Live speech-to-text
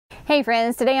Hey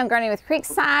friends, today I'm gardening with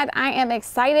Creekside. I am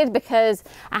excited because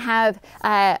I have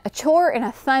a chore and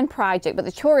a fun project, but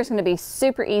the chore is going to be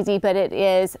super easy, but it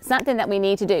is something that we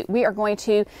need to do. We are going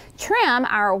to trim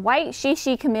our white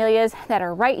shishi camellias that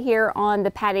are right here on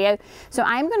the patio. So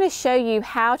I'm going to show you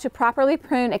how to properly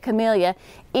prune a camellia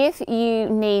if you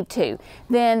need to.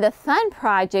 Then the fun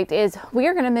project is we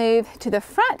are going to move to the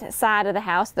front side of the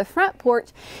house, the front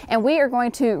porch, and we are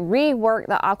going to rework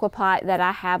the aquapot that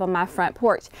I have on my front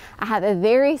porch. I have a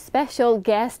very special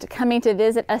guest coming to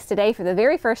visit us today for the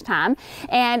very first time,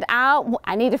 and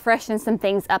I need to freshen some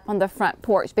things up on the front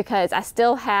porch because I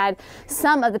still had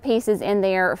some of the pieces in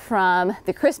there from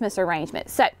the Christmas arrangement.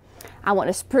 So I want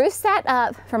to spruce that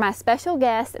up for my special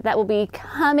guest that will be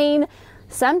coming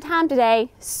sometime today.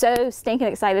 So stinking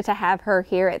excited to have her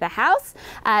here at the house.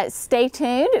 Stay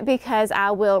tuned because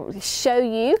I will show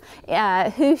you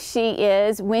who she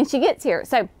is when she gets here.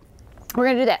 So we're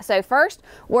gonna do that. So first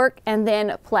work and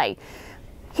then play.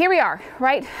 Here we are,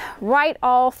 right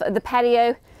off the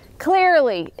patio.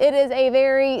 Clearly, it is a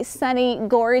very sunny,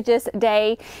 gorgeous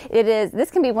day.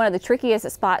 This can be one of the trickiest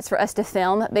spots for us to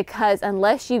film because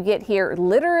unless you get here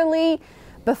literally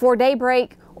before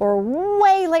daybreak or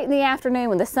way late in the afternoon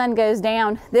when the sun goes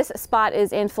down, this spot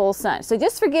is in full sun. So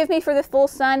just forgive me for the full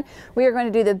sun. We are going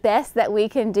to do the best that we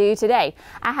can do today.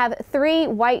 I have 3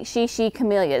 white shishi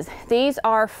camellias. These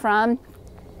are from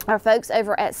our folks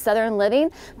over at Southern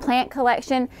Living Plant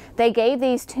Collection. They gave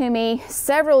these to me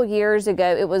several years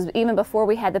ago. It was even before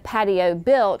we had the patio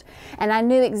built, and I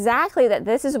knew exactly that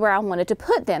this is where I wanted to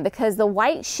put them because the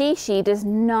white shishi does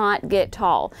not get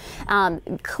tall.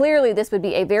 Clearly this would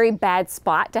be a very bad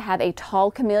spot to have a tall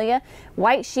camellia.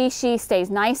 White shishi stays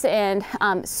nice and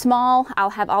small. I'll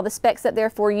have all the specs up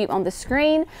there for you on the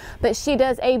screen, but she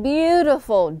does a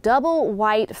beautiful double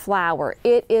white flower.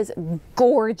 It is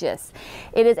gorgeous.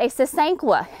 It is a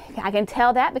Sasanqua. I can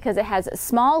tell that because it has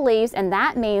small leaves, and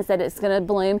that means that it's going to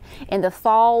bloom in the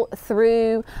fall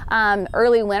through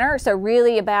early winter. So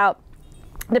really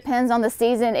depends on the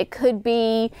season. It could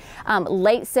be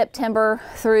late September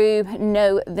through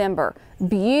November.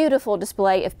 Beautiful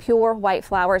display of pure white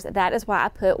flowers. That is why I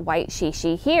put white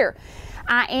shishi here.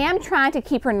 I am trying to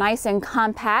keep her nice and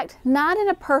compact, not in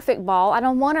a perfect ball. I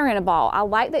don't want her in a ball. I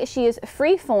like that she is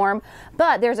free form,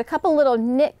 but there's a couple little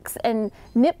nips and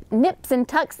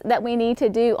tucks that we need to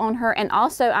do on her, and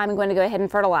also I'm going to go ahead and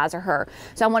fertilize her.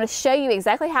 So I want to show you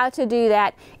exactly how to do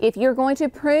that. If you're going to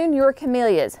prune your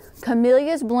camellias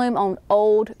bloom on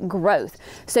old growth.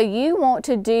 So you want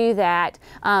to do that.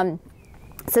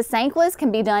 Sasanquas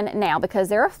can be done now because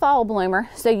they're a fall bloomer,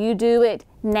 so you do it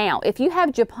now. If you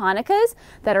have japonicas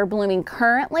that are blooming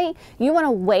currently, you want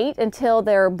to wait until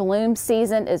their bloom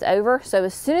season is over. So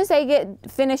as soon as they get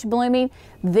finished blooming,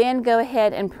 then go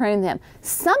ahead and prune them.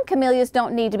 Some camellias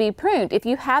don't need to be pruned. If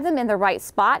you have them in the right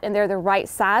spot and they're the right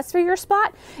size for your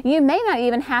spot, you may not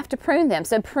even have to prune them.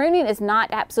 So pruning is not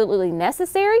absolutely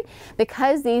necessary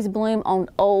because these bloom on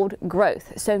old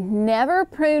growth. So never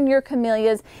prune your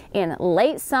camellias in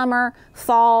late summer,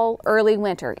 fall, early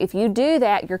winter. If you do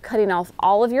that, you're cutting off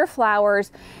all of your flowers,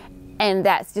 and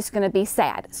that's just going to be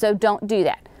sad. So don't do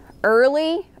that.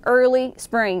 Early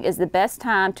spring is the best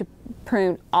time to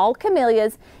prune all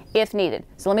camellias if needed.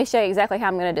 So let me show you exactly how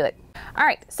I'm going to do it. All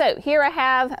right, so here I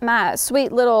have my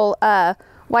sweet little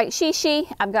white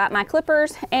shishi. I've got my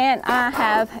clippers and I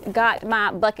have got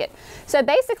my bucket. So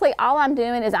basically all I'm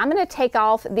doing is I'm going to take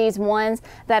off these ones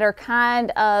that are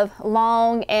kind of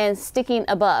long and sticking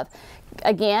above.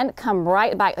 Again, come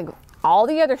right back. All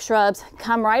the other shrubs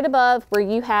come right above where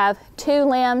you have 2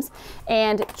 limbs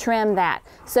and trim that.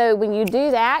 So when you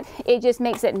do that, it just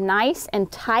makes it nice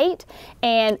and tight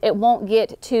and it won't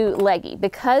get too leggy.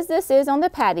 Because this is on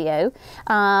the patio,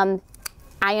 I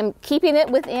am keeping it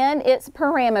within its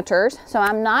parameters, so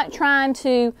I'm not trying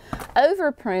to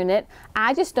over prune it.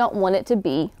 I just don't want it to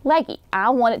be leggy.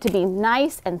 I want it to be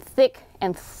nice and thick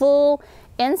and full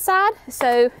inside.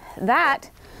 So that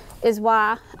is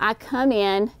why I come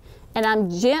in and I'm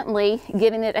gently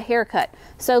giving it a haircut.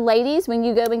 So ladies, when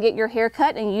you go and get your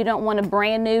haircut and you don't want a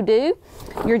brand new do,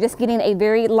 you're just getting a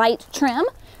very light trim.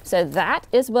 So that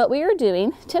is what we are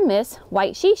doing to Miss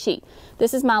White Shishi.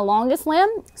 This is my longest limb,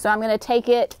 so I'm gonna take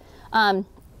it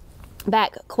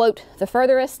back, quote, the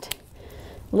furthest,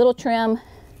 little trim,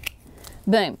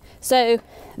 boom. So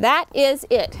that is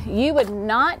it. You would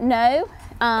not know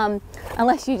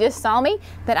unless you just saw me,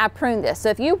 that I pruned this. So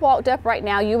if you walked up right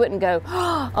now, you wouldn't go,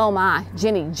 oh my,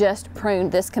 Jenny just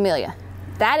pruned this camellia.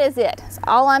 That is it. That's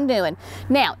all I'm doing.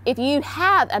 Now, if you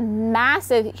have a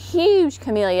massive, huge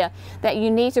camellia that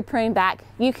you need to prune back,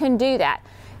 you can do that.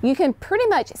 you can pretty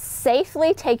much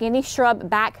safely take any shrub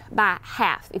back by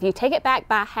half. If you take it back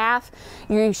by half,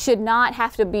 you should not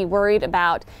have to be worried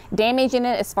about damaging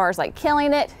it as far as like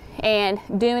killing it, and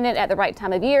doing it at the right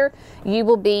time of year. You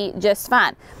will be just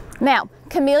fine. Now,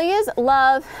 camellias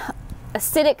love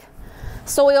acidic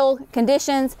soil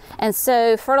conditions, and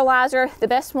so fertilizer, the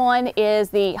best one is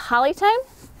the Hollytone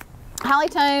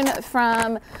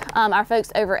from our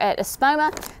folks over at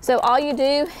Espoma. So all you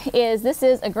do is, this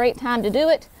is a great time to do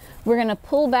it. We're going to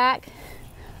pull back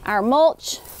our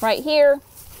mulch right here,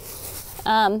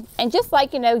 and just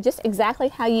like, you know, just exactly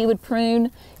how you would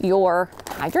prune your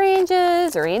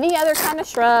hydrangeas or any other kind of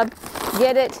shrub,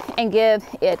 get it and give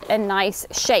it a nice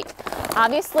shape.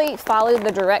 Obviously follow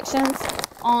the directions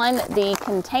on the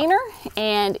container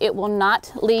and it will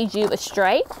not lead you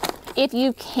astray. If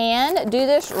you can do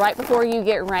this right before you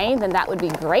get rain, then that would be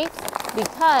great,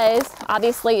 because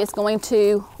obviously it's going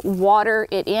to water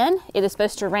it in. It is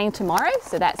supposed to rain tomorrow,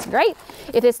 so that's great.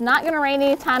 If it's not going to rain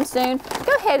anytime soon,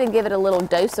 go ahead and give it a little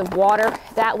dose of water.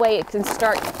 That way it can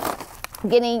start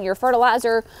getting your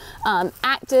fertilizer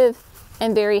active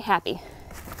and very happy.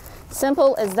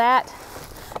 Simple as that.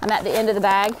 I'm at the end of the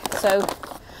bag, so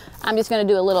I'm just going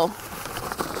to do a little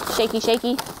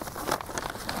shaky.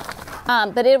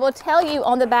 But it will tell you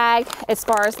on the bag as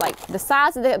far as like the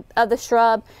size of the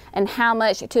shrub and how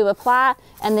much to apply,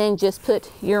 and then just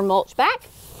put your mulch back.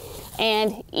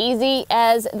 And easy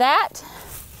as that,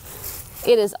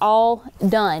 it is all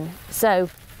done. So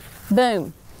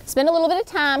boom. Spend a little bit of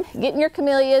time getting your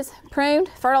camellias pruned,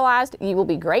 fertilized. You will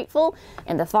be grateful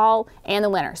in the fall and the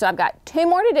winter. So I've got 2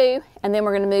 more to do, and then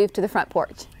we're going to move to the front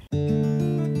porch.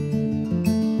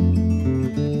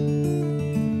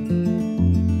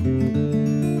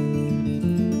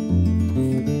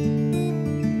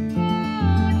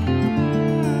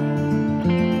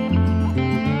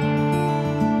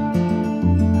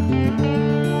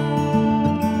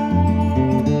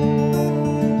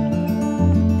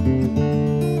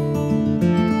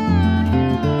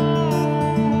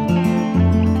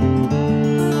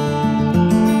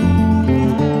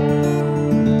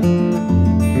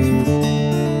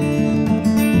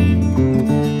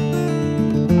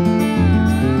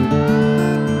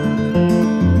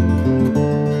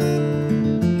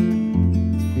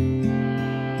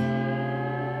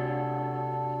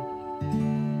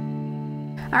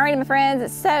 Alrighty, my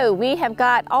friends, so we have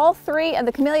got all 3 of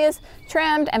the camellias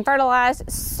trimmed and fertilized.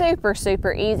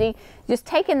 Super easy. Just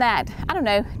taking that, I don't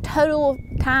know, total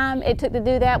time it took to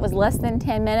do that was less than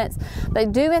 10 minutes.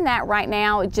 But doing that right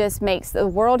now just makes the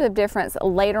world of difference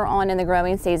later on in the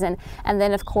growing season, and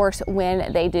then of course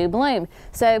when they do bloom.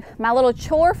 So my little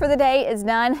chore for the day is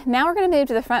done. Now we're going to move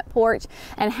to the front porch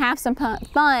and have some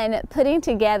fun putting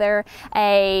together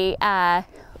a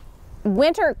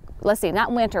winter, let's see,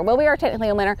 not winter, well, we are technically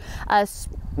in winter,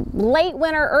 late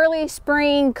winter, early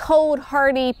spring, cold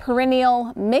hardy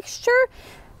perennial mixture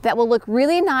that will look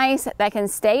really nice, that can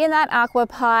stay in that aqua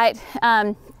pot.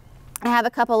 I have a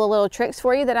couple of little tricks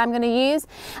for you that I'm going to use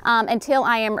until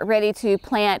I am ready to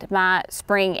plant my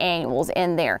spring annuals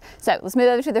in there. So let's move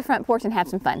over to the front porch and have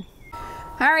some fun.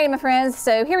 Alright, my friends,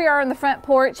 so here we are on the front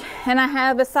porch, and I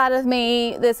have beside of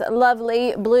me this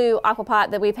lovely blue aqua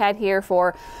pot that we've had here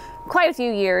for quite a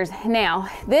few years now.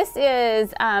 This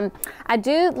is, I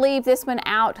do leave this one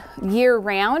out year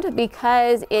round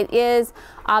because it is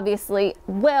obviously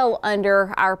well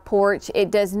under our porch. It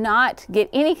does not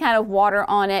get any kind of water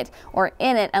on it or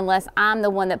in it unless I'm the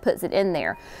one that puts it in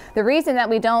there. The reason that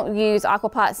we don't use aqua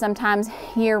pots sometimes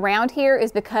year round here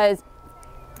is because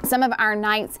some of our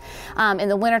nights in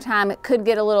the wintertime could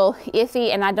get a little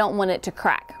iffy, and I don't want it to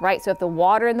crack, right? So if the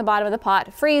water in the bottom of the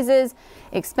pot freezes,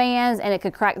 expands, and it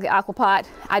could crack the aqua pot,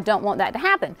 I don't want that to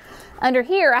happen. Under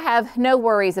here, I have no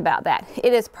worries about that.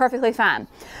 It is perfectly fine.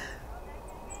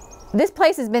 This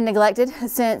place has been neglected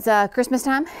since Christmas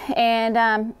time, and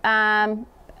I'm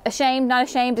not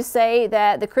ashamed to say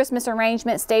that the Christmas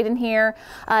arrangement stayed in here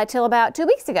till about 2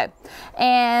 weeks ago.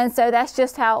 And so that's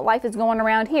just how life is going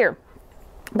around here.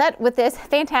 But with this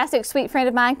fantastic sweet friend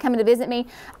of mine coming to visit me,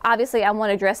 obviously I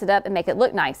want to dress it up and make it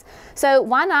look nice. So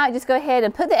why not just go ahead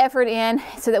and put the effort in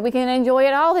so that we can enjoy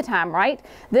it all the time, right?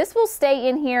 This will stay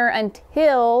in here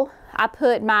until I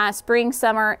put my spring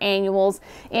summer annuals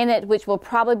in it, which will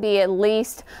probably be at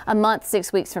least a month,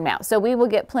 6 weeks from now. So we will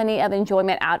get plenty of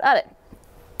enjoyment out of it.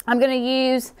 I'm going to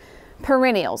use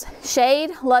perennials, shade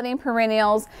loving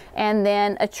perennials, and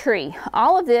then a tree.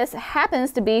 All of this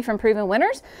happens to be from Proven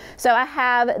Winners. So I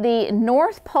have the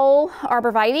North Pole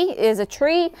Arborvitae is a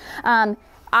tree.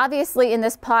 Obviously in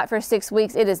this pot for 6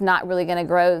 weeks, it is not really going to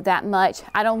grow that much.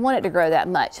 I don't want it to grow that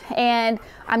much. And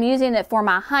I'm using it for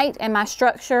my height and my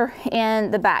structure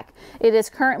in the back. It is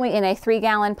currently in a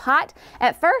 3-gallon pot.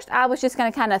 At first, I was just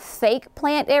going to kind of fake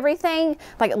plant everything,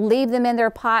 like leave them in their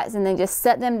pots and then just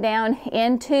set them down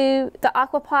into the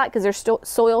aqua pot because there's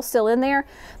soil still in there.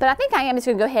 But I think I am just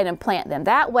going to go ahead and plant them.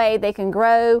 That way they can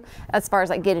grow as far as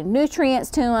like getting nutrients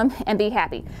to them and be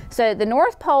happy. So the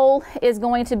North Pole is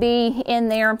going to be in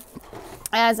there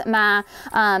as my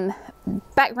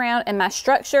background and my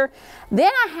structure.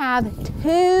 Then I have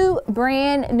 2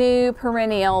 brand new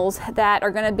perennials that are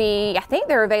going to be, I think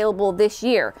they're available this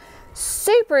year.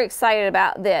 Super excited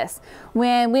about this.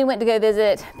 When we went to go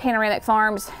visit Panoramic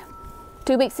Farms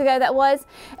 2 weeks ago, that was,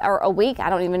 or a week, I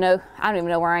don't even know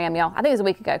where I am, y'all. I think it was a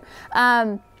week ago.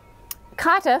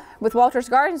 Kata with Walter's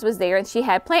Gardens was there and she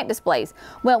had plant displays.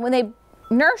 Well, when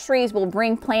nurseries will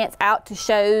bring plants out to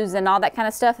shows and all that kind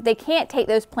of stuff, they can't take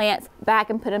those plants back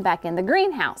and put them back in the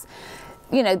greenhouse.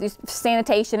 You know, there's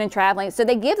sanitation and traveling, so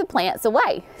they give the plants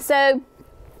away. So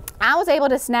I was able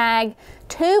to snag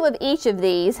 2 of each of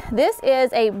these. This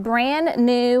is a brand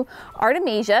new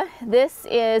Artemisia. This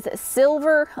is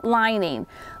silver lining.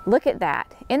 Look at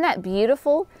that. Isn't that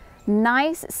beautiful?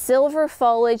 Nice silver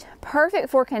foliage, perfect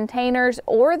for containers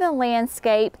or the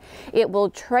landscape. It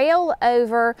will trail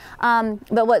over,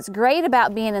 but what's great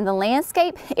about being in the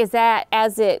landscape is that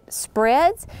as it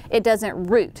spreads, it doesn't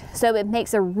root. So it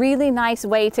makes a really nice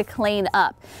way to clean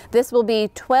up. This will be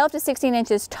 12 to 16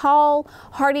 inches tall,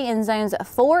 hardy in zones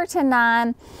 4 to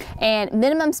 9, and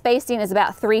minimum spacing is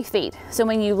about 3 feet. So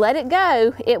when you let it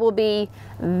go, it will be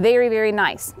very, very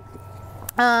nice.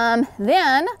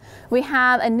 Then we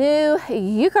have a new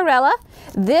Eucharella.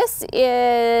 This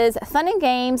is Fun and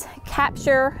Games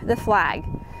Capture the Flag.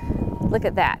 Look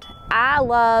at that. I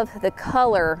love the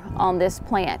color on this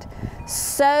plant.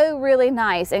 So really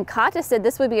nice. And Kata said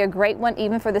this would be a great one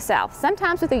even for the south.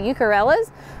 Sometimes with the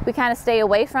Eucharellas, we kind of stay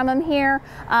away from them here.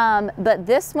 But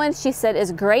this one, she said,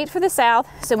 is great for the south.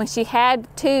 So when she had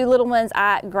 2 little ones,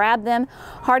 I grabbed them.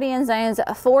 Hardy in zones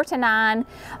 4 to 9.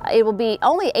 It will be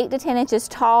only 8 to 10 inches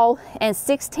tall and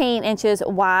 16 inches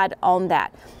wide on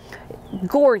that.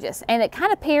 Gorgeous. And it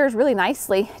kind of pairs really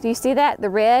nicely. Do you see that? The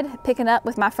red picking up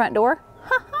with my front door.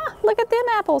 Look at them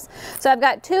apples. So I've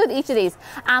got 2 of each of these.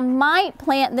 I might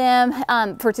plant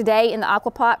them for today in the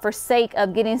aqua pot for sake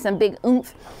of getting some big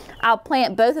oomph. I'll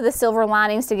plant both of the silver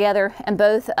linings together and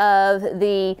both of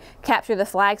the Capture the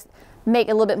Flags, make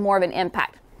a little bit more of an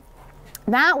impact.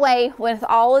 That way, with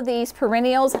all of these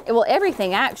perennials, well,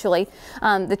 everything actually,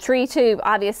 the tree too,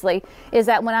 obviously, is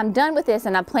that when I'm done with this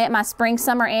and I plant my spring,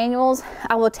 summer annuals,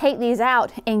 I will take these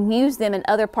out and use them in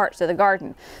other parts of the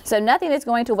garden. So nothing is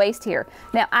going to waste here.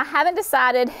 Now, I haven't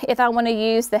decided if I want to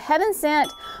use the Heaven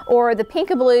Sent or the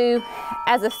Pinkaboo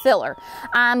as a filler.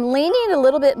 I'm leaning a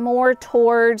little bit more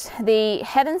towards the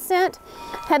Heaven Sent.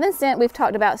 Heaven Sent, we've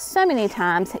talked about so many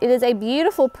times. It is a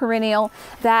beautiful perennial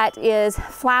that is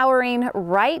flowering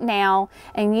right now,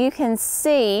 and you can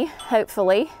see,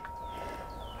 hopefully,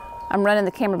 I'm running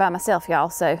the camera by myself, y'all,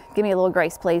 so give me a little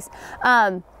grace, please.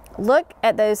 Look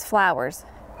at those flowers.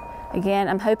 Again,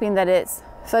 I'm hoping that it's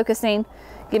focusing.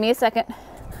 Give me a second.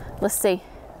 Let's see.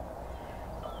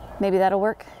 Maybe that'll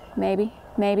work. Maybe.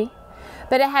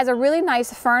 But it has a really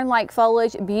nice fern-like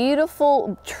foliage,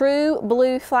 beautiful true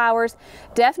blue flowers.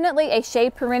 Definitely a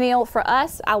shade perennial for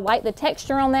us. I like the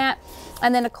texture on that.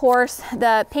 And then of course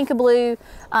the Pinkaboo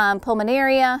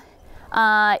pulmonaria.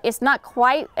 It's not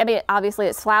quite, I mean, obviously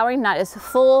it's flowering, not as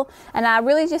full. And I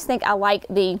really just think I like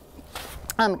the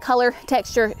color,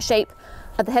 texture, shape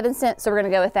of the Heaven Sent, so we're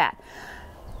gonna go with that.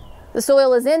 The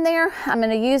soil is in there. I'm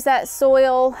gonna use that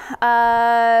soil.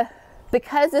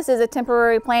 Because this is a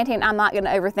temporary planting, I'm not going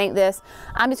to overthink this.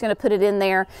 I'm just going to put it in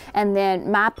there, and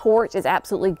then my porch is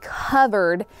absolutely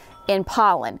covered in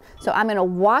pollen. So I'm going to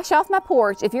wash off my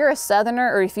porch. If you're a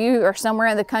southerner or if you are somewhere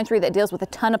in the country that deals with a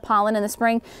ton of pollen in the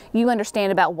spring, you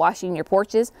understand about washing your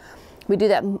porches. We do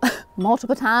that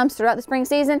multiple times throughout the spring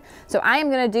season. So I am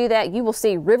going to do that. You will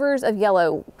see rivers of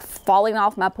yellow falling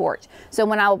off my porch. So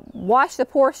when I wash the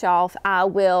porch off, I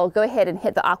will go ahead and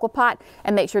hit the aqua pot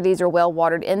and make sure these are well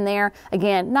watered in there.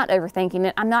 Again, not overthinking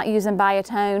it. I'm not using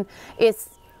biotone. It's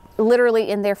literally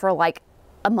in there for like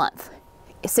a month,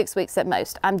 6 weeks at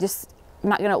most. I'm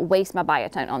not going to waste my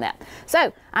biotone on that.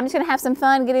 So I'm just going to have some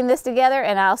fun getting this together,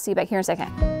 and I'll see you back here in a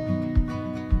second.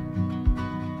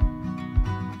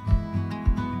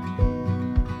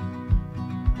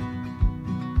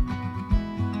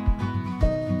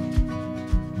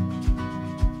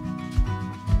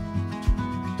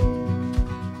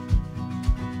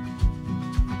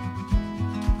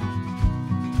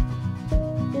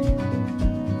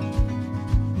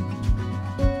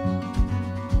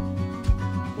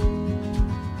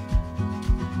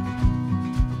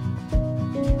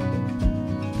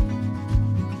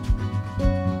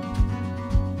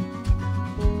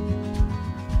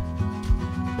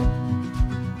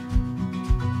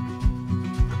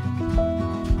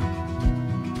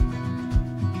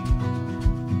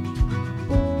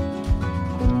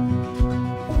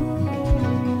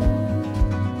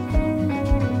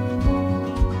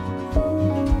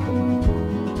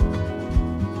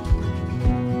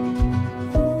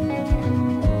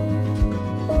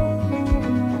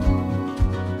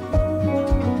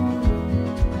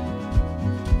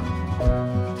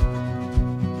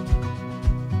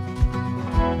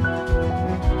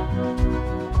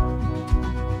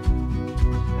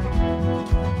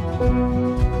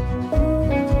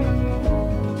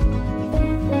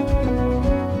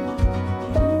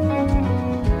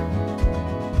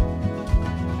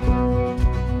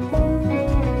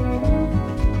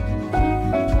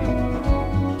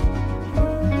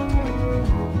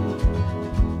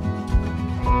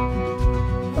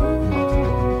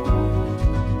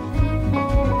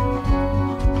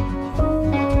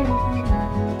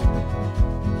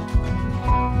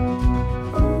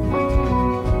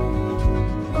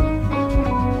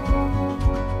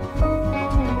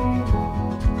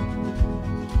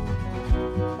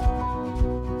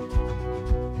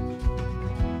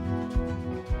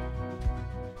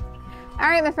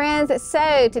 right, my friends,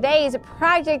 so today's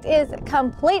project is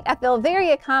complete. I feel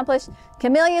very accomplished.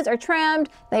 Camellias are trimmed,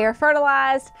 they are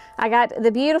fertilized. I got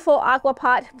the beautiful aqua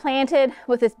pot planted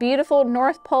with this beautiful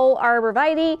North Pole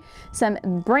arborvitae, some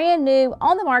brand new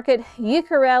on the market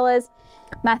eucharellas.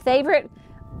 My favorite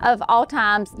of all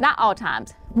times, not all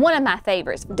times, one of my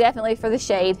favorites, definitely for the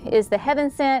shade, is the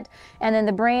Heaven Scent, and then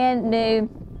the brand new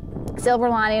Silver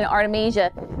Lining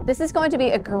Artemisia. This is going to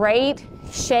be a great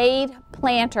shade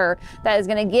planter that is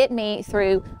going to get me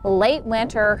through late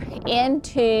winter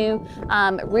into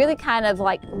really kind of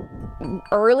like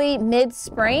early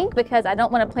mid-spring, because I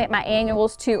don't want to plant my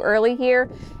annuals too early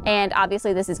here, and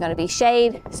obviously this is going to be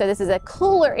shade, so this is a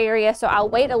cooler area, so I'll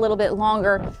wait a little bit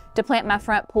longer to plant my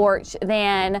front porch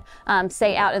than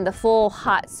stay out in the full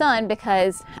hot sun,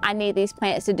 because I need these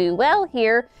plants to do well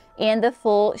here in the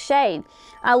full shade.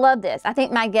 I love this. I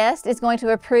think my guest is going to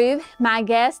approve. My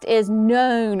guest is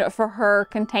known for her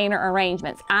container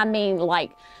arrangements. I mean,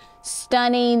 like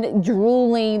stunning,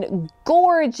 drooling,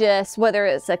 gorgeous, whether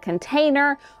it's a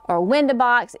container or window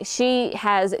box. She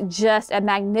has just a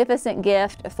magnificent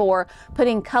gift for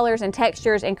putting colors and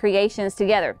textures and creations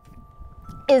together.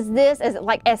 Is this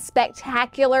as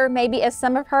spectacular maybe as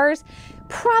some of hers?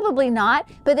 Probably not,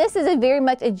 but this is very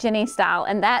much a Jenny style,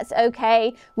 and that's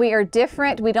okay. We are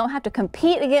different. We don't have to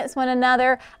compete against one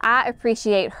another. I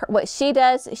appreciate what she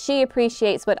does. She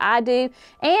appreciates what I do,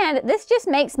 and this just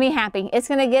makes me happy. It's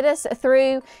going to get us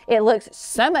through. It looks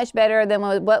so much better than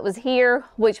what was here,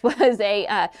 which was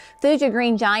a Thuja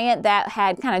Green Giant that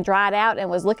had kind of dried out and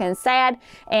was looking sad,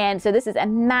 and so this is a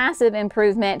massive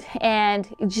improvement and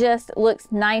just looks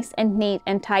nice and neat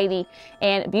and tidy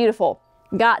and beautiful.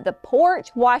 Got the porch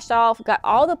washed off, got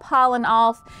all the pollen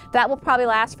off. That will probably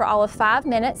last for all of 5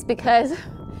 minutes because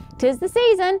 'tis the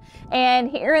season. And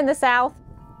here in the South,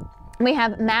 we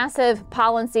have massive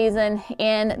pollen season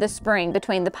in the spring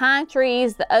between the pine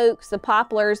trees, the oaks, the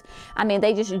poplars. I mean,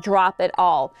 they just drop it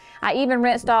all. I even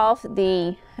rinsed off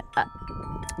the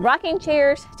rocking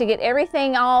chairs to get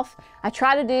everything off. I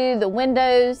try to do the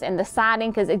windows and the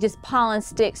siding because it just pollen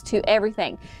sticks to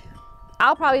everything.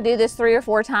 I'll probably do this 3 or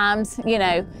 4 times, you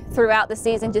know, throughout the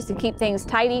season just to keep things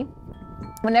tidy.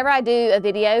 Whenever I do a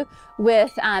video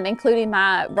with including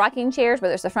my rocking chairs,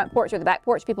 whether it's the front porch or the back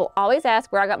porch, people always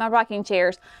ask where I got my rocking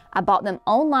chairs. I bought them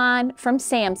online from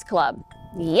Sam's Club.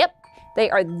 Yep. They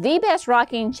are the best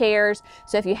rocking chairs.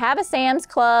 So if you have a Sam's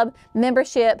Club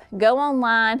membership, go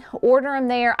online, order them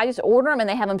there. I just order them and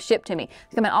they have them shipped to me.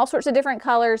 They come in all sorts of different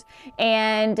colors,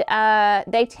 and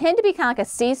they tend to be kind of like a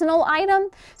seasonal item.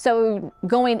 So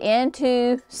going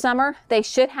into summer, they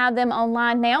should have them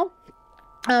online now.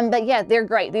 But yeah, they're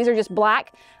great. These are just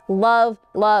black. Love,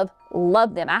 love,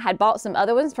 love them. I had bought some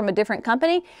other ones from a different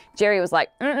company. Jerry was like,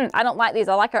 I don't like these.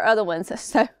 I like our other ones.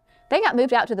 So they got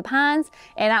moved out to the Pines,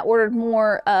 and I ordered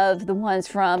more of the ones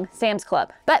from Sam's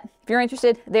Club. But if you're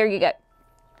interested, there you go.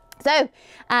 So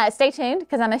stay tuned,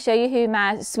 because I'm going to show you who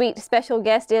my sweet special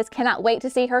guest is. Cannot wait to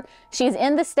see her. She's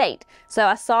in the state. So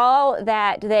I saw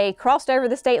that they crossed over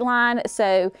the state line.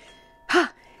 So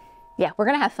yeah, we're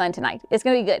going to have fun tonight. It's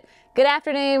going to be good. Good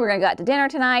afternoon. We're going to go out to dinner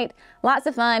tonight. Lots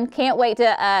of fun. Can't wait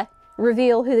to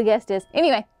reveal who the guest is.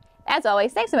 Anyway, as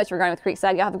always, thanks so much for going with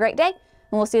Creekside. Y'all have a great day, and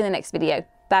we'll see you in the next video.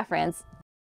 Bye, friends.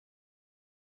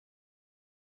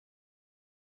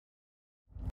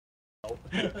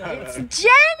 It's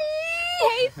Jenny!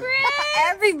 Hey, friends!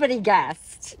 Everybody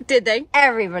guessed. Did they?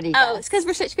 Everybody guessed. Oh, it's because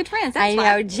we're such good friends. That's I why.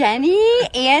 know, Jenny,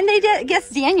 and they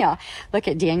guessed Daniel. Look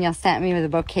at Daniel sent me with a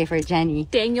bouquet for Jenny.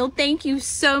 Daniel, thank you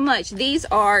so much. These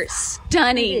are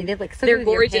stunning. They look so They're good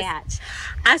with your gorgeous. hat.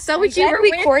 I saw what you were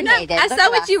wearing. Coordinated. I Look saw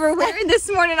at what us. you were wearing this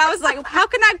morning. I was like, how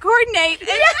can I coordinate?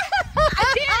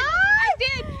 I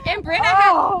did. And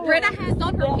Brenna has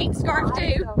on her pink scarf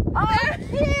too. Oh,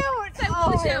 cute! So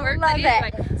we'll show her. Love But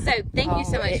anyway, so thank you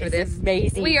so much for this.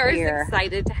 Amazing. We are here.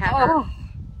 excited to have her. Oh,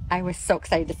 I was so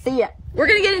excited to see it. We're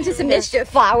gonna get into some mischief.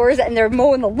 Flowers, and they're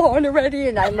mowing the lawn already,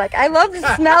 and I'm like, I love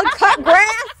the smell of cut grass.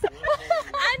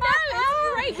 I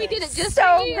know, it's great. We did it just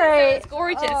So for you. great. So it's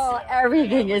gorgeous. Oh,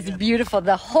 everything is beautiful.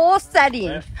 The whole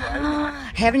setting.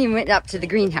 Haven't even went up to the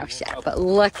greenhouse yet, but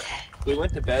look. We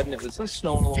went to bed and it was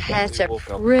snowing a little bit. Such We a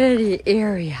woke up. pretty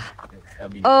area.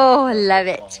 Oh, I love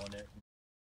it.